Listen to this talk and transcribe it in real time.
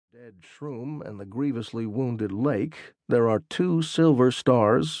dead shroom and the grievously wounded Lake, there are 2 silver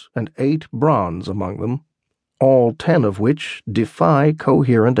stars and 8 bronze among them, all 10 of which defy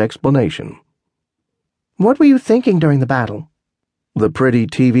coherent explanation. "What were you thinking during the battle?" The pretty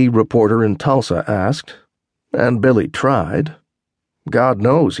TV reporter in Tulsa asked, and Billy tried. God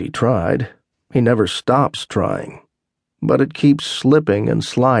knows he tried. He never stops trying. But it keeps slipping and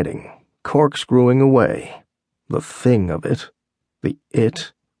sliding, corkscrewing away. The thing of it,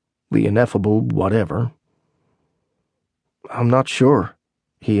 the ineffable whatever. "I'm not sure,"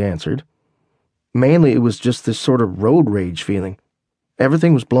 he answered. "Mainly it was just this sort of road rage feeling.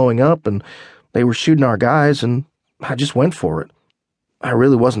 Everything was blowing up and they were shooting our guys and I just went for it. I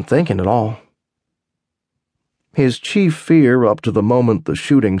really wasn't thinking at all." His chief fear up to the moment the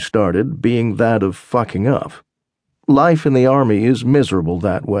shooting started being that of fucking up. Life in the Army is miserable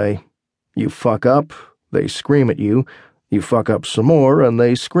that way. You fuck up, they scream at you. You fuck up some more, and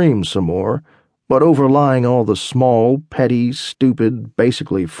they scream some more, but overlying all the small, petty, stupid,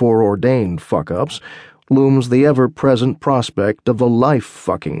 basically foreordained fuck-ups looms the ever-present prospect of the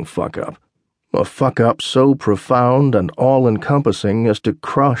life-fucking fuck-up. A fuck-up so profound and all-encompassing as to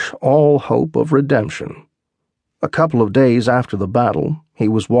crush all hope of redemption. A couple of days after the battle, he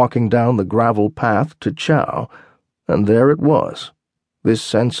was walking down the gravel path to Chow, and there it was, this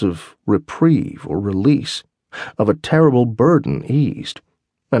sense of reprieve or release, of a terrible burden eased,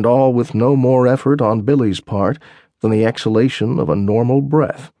 and all with no more effort on Billy's part than the exhalation of a normal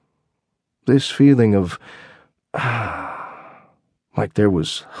breath. This feeling of, like there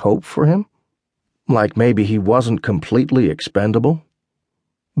was hope for him? Like maybe he wasn't completely expendable?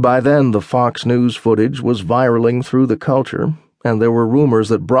 By then the Fox News footage was viraling through the culture, and there were rumors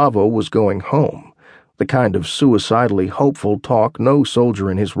that Bravo was going home, the kind of suicidally hopeful talk no soldier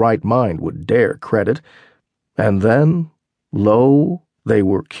in his right mind would dare credit. And then, lo, they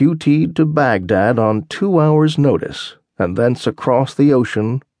were QT'd to Baghdad on 2 hours' notice, and thence across the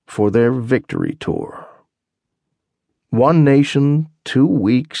ocean for their victory tour. 1 nation, 2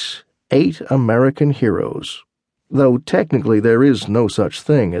 weeks, 8 American heroes, though technically there is no such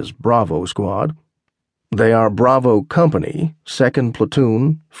thing as Bravo Squad. They are Bravo Company, 2nd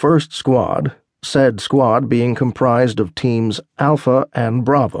Platoon, 1st Squad, said squad being comprised of teams Alpha and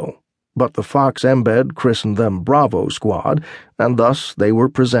Bravo. But the Fox Embed christened them Bravo Squad, and thus they were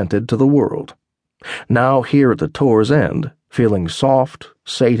presented to the world. Now here at the tour's end, feeling soft,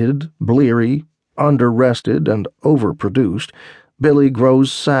 sated, bleary, under-rested, and overproduced, Billy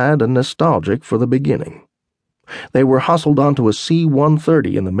grows sad and nostalgic for the beginning. They were hustled onto a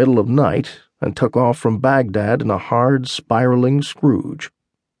C-130 in the middle of night and took off from Baghdad in a hard, spiraling Scrooge.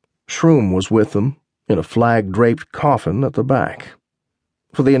 Shroom was with them, in a flag-draped coffin at the back.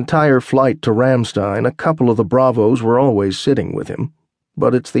 For the entire flight to Ramstein, a couple of the Bravos were always sitting with him,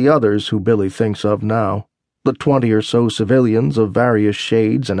 but it's the others who Billy thinks of now, the 20 or so civilians of various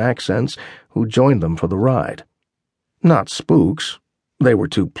shades and accents who joined them for the ride. Not spooks. They were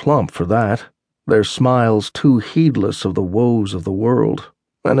too plump for that, their smiles too heedless of the woes of the world,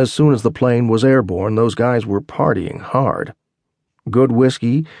 and as soon as the plane was airborne, those guys were partying hard. Good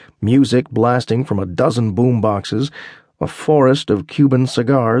whiskey, music blasting from a dozen boomboxes, a forest of Cuban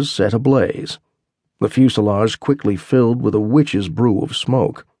cigars set ablaze. The fuselage quickly filled with a witch's brew of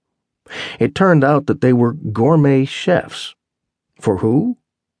smoke. It turned out that they were gourmet chefs. For who?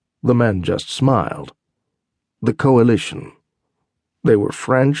 The men just smiled. The Coalition. They were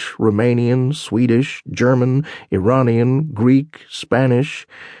French, Romanian, Swedish, German, Iranian, Greek, Spanish.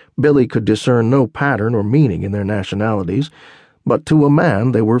 Billy could discern no pattern or meaning in their nationalities, but to a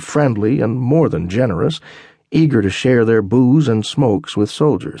man they were friendly and more than generous, eager to share their booze and smokes with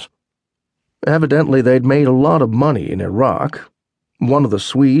soldiers. Evidently they'd made a lot of money in Iraq. One of the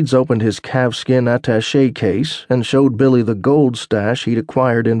Swedes opened his calfskin attaché case and showed Billy the gold stash he'd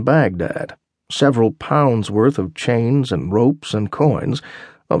acquired in Baghdad, several pounds worth of chains and ropes and coins,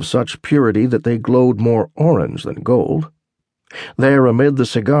 of such purity that they glowed more orange than gold. There, amid the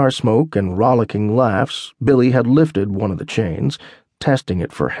cigar smoke and rollicking laughs, Billy had lifted one of the chains, testing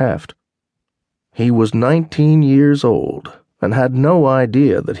it for heft. He was 19 years old, and had no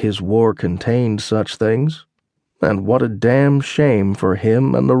idea that his war contained such things, and what a damn shame for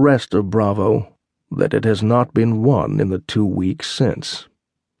him and the rest of Bravo that it has not been won in the 2 weeks since.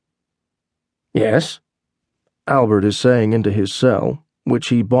 "Yes?" Albert is saying into his cell, which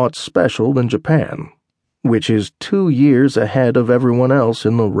he bought special in Japan, which is 2 years ahead of everyone else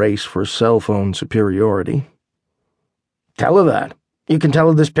in the race for cell phone superiority. "Tell her that. You can tell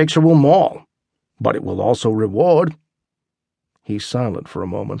her this picture will maul. But it will also reward." He's silent for a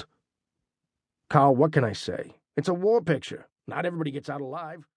moment. "Carl, what can I say? It's a war picture. Not everybody gets out alive."